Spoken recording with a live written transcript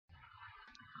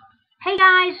Hey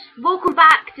guys, welcome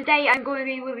back. Today I'm going to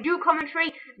be with a dual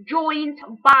commentary, joined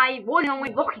by one and only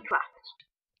Rockycraft.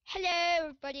 Hello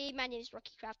everybody, my name is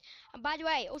Rockycraft, and by the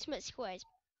way, Ultimate Squid,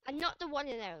 I'm not the one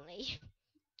and only,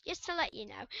 just to let you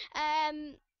know.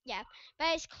 Yeah,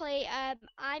 basically,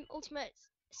 I'm Ultimate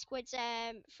Squid's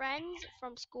friend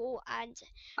from school, and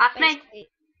That's me.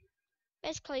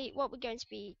 basically what we're going to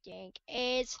be doing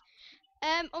is,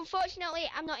 unfortunately,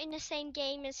 I'm not in the same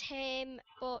game as him,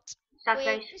 but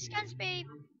we're just going to be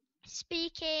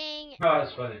speaking, Oh,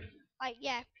 that's funny. like,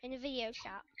 yeah, in a video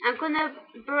chat. I'm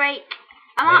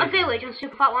out of village on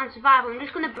Superflat 1 Survival. I'm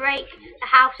just going to break the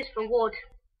houses for wood.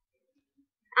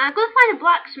 And I'm going to find a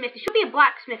blacksmith. There should be a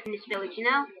blacksmith in this village, you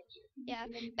know? Yeah,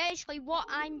 basically what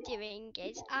I'm doing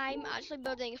is I'm actually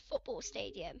building a football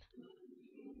stadium.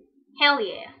 Hell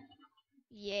yeah.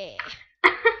 Yeah.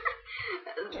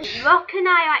 Rock and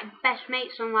I like best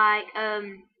mates on like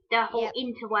the whole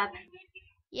interweb.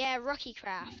 Yeah,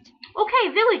 Rockycraft. Okay,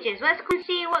 villagers, let's come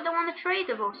see what they want to trade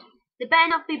with us. There better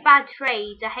not be bad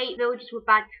trades. I hate villagers with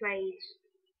bad trades.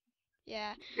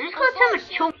 Yeah. I'm just gonna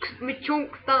tell my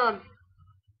chunk thumb.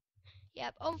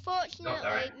 Yep,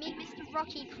 unfortunately, me, Mr.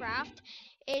 Rockycraft,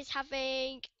 is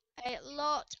having a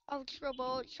lot of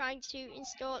trouble trying to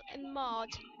install a mod.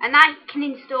 And I can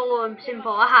install them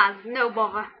simple as, no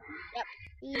bother. Yep,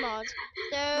 mod.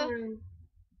 So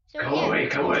Come away.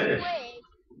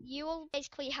 You will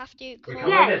basically have to We come. can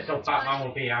win this, so Batman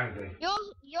will be angry.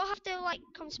 You'll have to like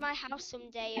come to my house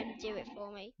someday and do it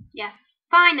for me. Yeah.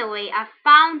 Finally, I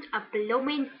found a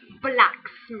blooming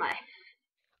blacksmith.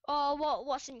 Oh,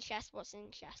 what's in chest? What's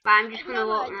in chest? But I'm just gonna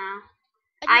look now.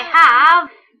 I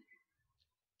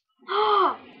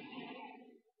have.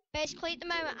 Basically, at the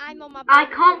moment, I'm on my. I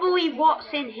can't believe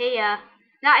what's in here.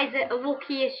 That is the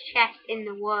luckiest chest in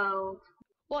the world.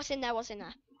 What's in there? What's in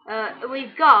there?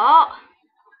 We've got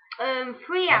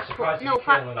 3 apples. No,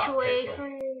 actually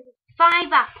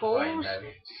 5 apples,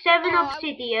 7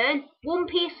 obsidian, 1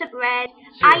 piece of bread,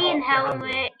 iron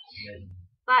helmet.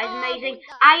 That is amazing.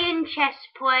 Iron chest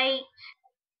plate,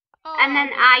 and then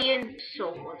iron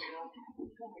sword.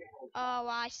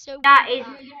 Oh, that is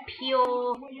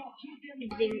pure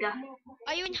zinger.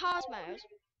 Are you in hard mode?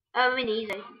 I'm in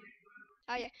easy.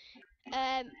 Oh yeah.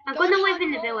 I'm gonna live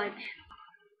in the village.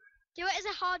 Do it as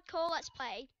a hardcore let's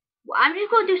play. Well, I'm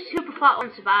just gonna do Superflat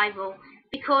on survival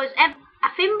because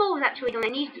Fimble's actually done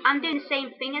it. I'm doing the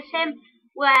same thing as him.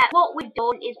 Where what we've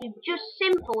done is we've just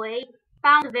simply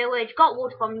found a village, got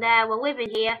wood from there. We're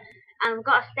living here, and we've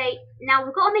got to stay. Now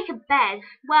we've got to make a bed.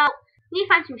 Well, we need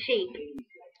to find some sheep.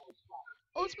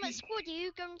 Ultimate Squad, are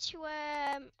you going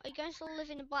to live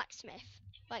in a blacksmith,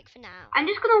 like for now? I'm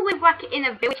just gonna live like in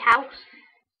a village house.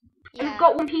 Yeah. We've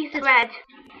got 1 piece of bread.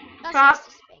 That's nice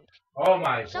to think. Oh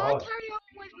my god. Shall I carry on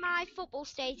with my football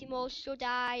stadium, or should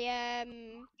I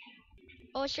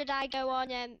go on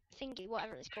thingy,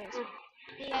 whatever it's called,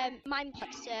 the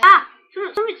Mineplex server? Ah,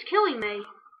 something's killing me.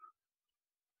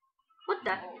 What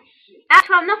the?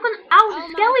 Actually, I'm not gonna. Oh,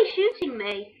 the skelly's shooting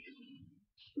me.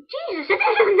 Jesus, I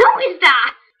didn't even notice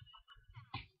that!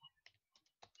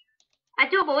 I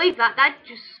don't believe that. That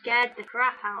just scared the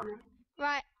crap out of me.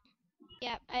 Right.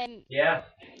 Yeah. Yeah.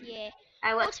 Yeah.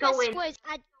 Alright, let's go in.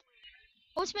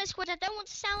 Ultimate Squad, I don't want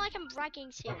to sound like I'm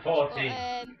bragging too much, 14.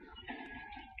 but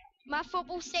my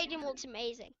football stadium looks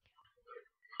amazing.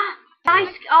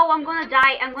 Guys, oh, I'm gonna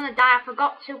die. I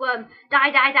forgot to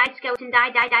die, skeleton,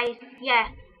 die. Yeah,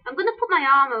 I'm gonna put my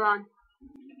armor on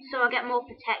so I get more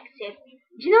protective.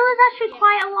 Do you know there's actually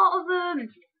quite a lot of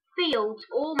fields?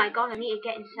 Oh my god, I need to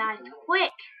get inside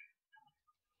quick.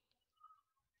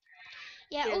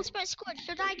 Yeah, Ultimate Squad,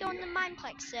 should I go on the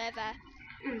Mineplex server?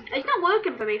 It's not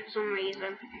working for me for some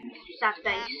reason. Sad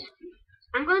face.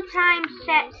 I'm gonna time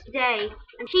set today.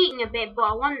 I'm cheating a bit, but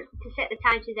I want to set the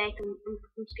time today because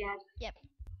I'm scared. Yep.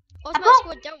 Ultimate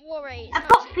Squad, don't worry. I've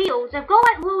got fields. I've got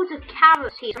like loads of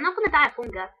carrots here. I'm not gonna die of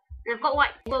hunger. And I've got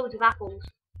like loads of apples.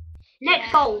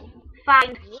 Next goal,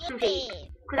 find some sheep.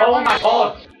 Oh my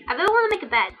god! I really want to make a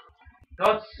bed.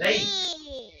 God's sake!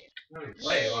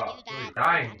 Wait, what? We're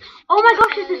dying. Oh my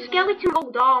gosh, there's a skeleton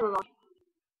gold armor on.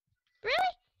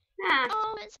 Really? Yeah.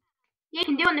 Oh, it's... Yeah, you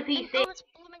can do it on the PC. Oh, it's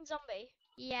blooming zombie.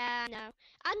 Yeah, I know.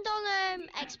 And on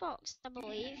Xbox, I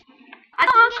believe. I'm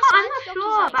not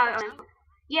sure about it.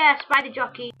 Yeah, Spider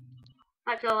Jockey.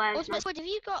 That's all I Ultimate Squad, have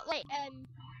you got like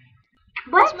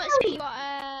Ultimate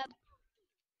Squad,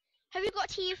 have you got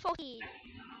TU14?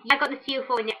 Yeah, I got the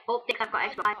TU4 in it. Oh, Dick, I've got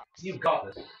Xbox. You've got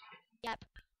this. Yep.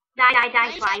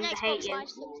 Die, slime. I hate you.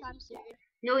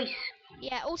 Nice.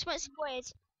 Yeah, Ultimate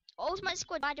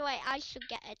Squad, by the way, I should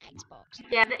get an Xbox.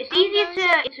 Yeah, but it's easier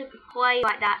to play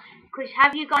like that. Because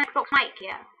have you got an Xbox mic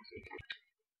yet?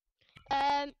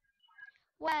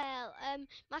 Well,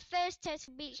 my first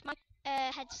Turtle Beach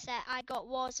headset I got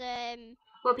was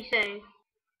What be saying?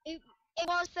 it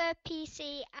was for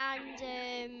PC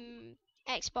and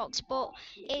Xbox, but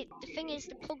the thing is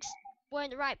the plugs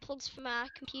weren't the right plugs for my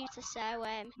computer, so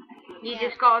You yeah.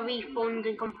 just got a refund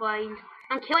and complained.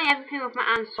 I'm killing everything with my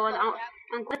hand sword.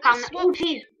 I'm going to I find that. Oh swapped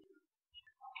jeez.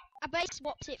 I basically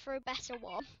swapped it for a better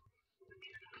one.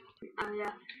 Oh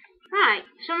yeah. Right.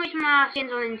 For some reason my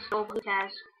skin's uninstalled, but who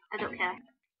cares? I don't care.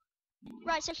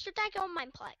 Right, so should I go on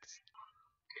Mineplex?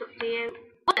 It's up to you.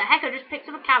 What the heck? I just picked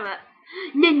up a carrot.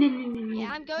 No.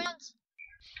 Yeah, I'm going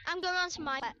on to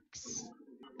Mineplex.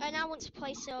 And I want to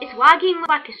play some. It's lagging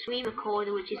like a screen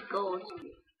recorder, which is good.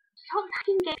 Stop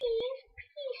lagging, please.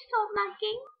 Please stop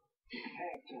lagging.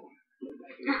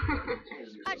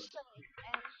 Actually,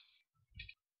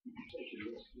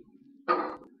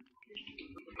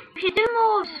 we should do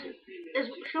more,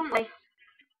 shouldn't we?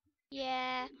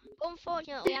 yeah.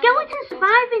 Unfortunately, The I'm not skeletons recording.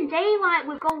 survive in daylight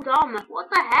with gold armor. What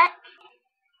the heck?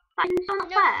 That's not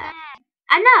No fair. fair.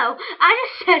 I know. I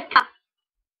just said that.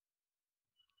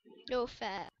 No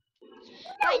fair. No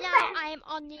Right now, fair. I am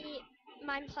on the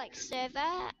Mineplex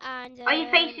server, and Are you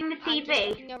facing the I'm just TV?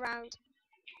 hopping around.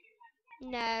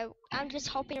 No, I'm just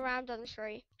hopping around on the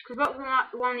tree. Because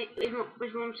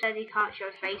his mum said he can't show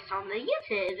his face on the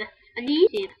YouTube. On the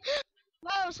YouTube.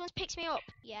 Whoa, someone's picked me up.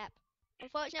 Yep.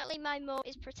 Unfortunately, my mum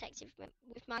is protective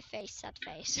with my face, sad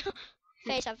face.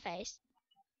 Face, sad face.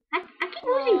 I keep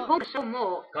losing focus so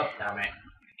much. God damn it.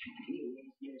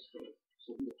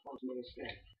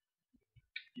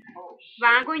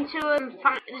 Right, I'm going to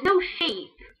find. There's no sheep.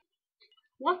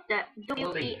 What the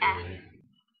WEF?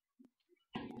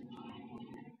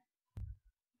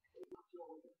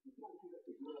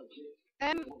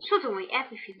 Suddenly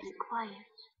everything's quiet.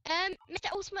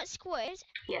 Mr. Ultimate Squid.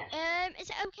 Yes. Is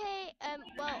it okay?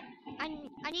 Well,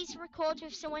 I need to record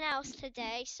with someone else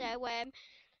today, so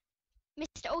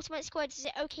Mr. Ultimate Squid, is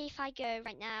it okay if I go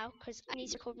right now? Because I need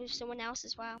to record with someone else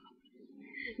as well.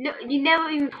 No, you never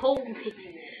even told me.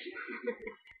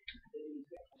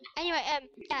 Anyway,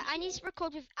 yeah, I need to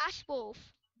record with Ash Wolf.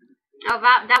 Oh,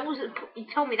 that was you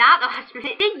told me that last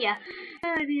minute, didn't you?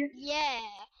 Oh dear. Yeah.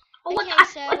 Oh, Okay, what?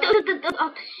 so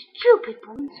The stupid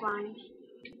bone swine.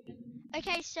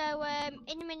 okay, so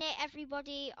in a minute,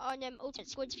 everybody on Ultimate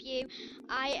Squid's view,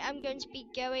 I am going to be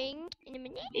going in a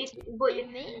minute.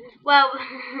 Well,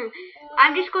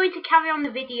 I'm just going to carry on the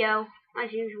video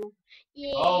as usual.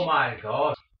 Yeah. Oh my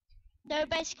god. So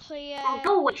basically,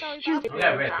 no, sorry stupid. I'm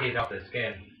gonna rip it off the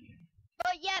skin.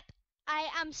 But yep, I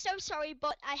am so sorry,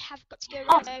 but I have got to go.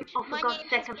 Oh, for God's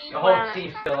sake, I'm The whole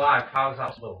team's still alive. How's that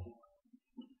possible?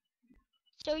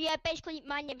 So yeah, basically,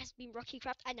 my name has been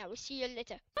RockyCraft, and I will see you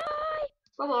later. Bye.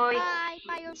 Bye bye. Bye.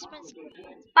 Bye, Ultimate Squid.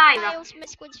 Bye. Bye, Ultimate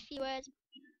Squid's viewers.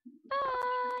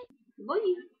 Bye.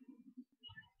 Bye.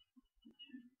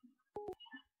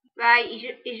 Right,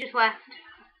 he's just left.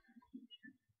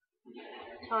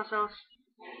 Sauce.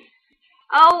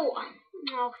 Oh,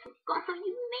 for God,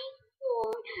 you made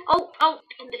one. Oh,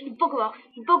 bugger off.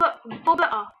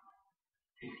 Bugger off.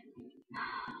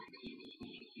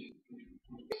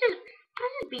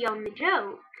 This is beyond the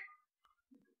joke.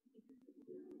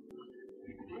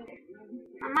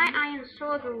 And my iron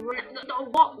sword will run.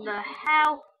 What the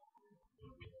hell?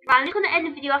 Right, I'm just going to end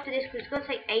the video after this because it's going to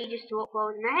take ages to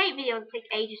upload. And I hate videos that take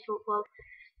ages to upload.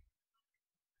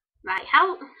 Right,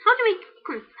 how do we...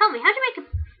 Come on, tell me, how do you make a...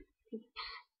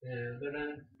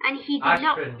 And he did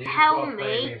not tell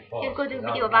me he was going to do a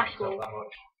video of Ashwell.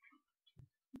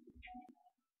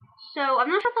 So, I'm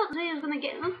not sure if that video is going to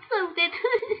get uploaded.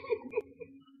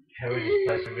 Can we just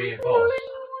play some reinforced?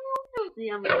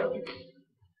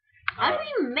 How do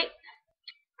you make...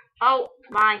 Oh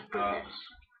my goodness.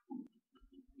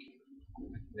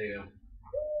 There you go.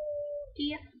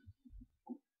 Dear.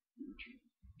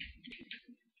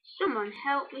 Someone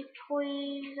help me,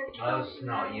 please. I was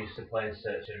not used to playing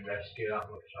search and rescue that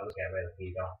much. I was getting rid of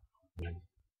people.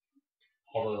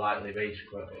 Probably likely rage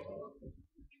quit.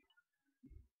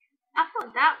 I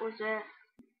thought that was it.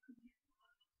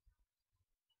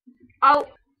 Oh,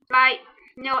 right.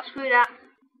 No, screw that.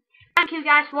 Thank you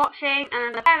guys for watching, and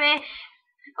I'm gonna perish.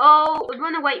 Oh,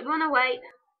 run away.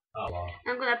 Oh well.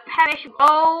 I'm gonna perish.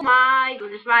 Oh my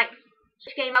goodness, right.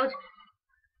 Switch game mode.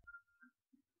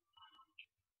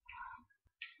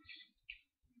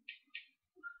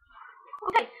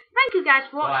 Okay, thank you guys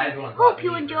for watching. Hope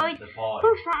you enjoyed.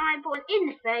 Push that like button in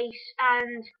the face,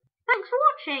 and thanks for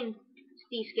watching.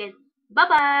 Steve Skin. Bye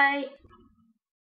bye.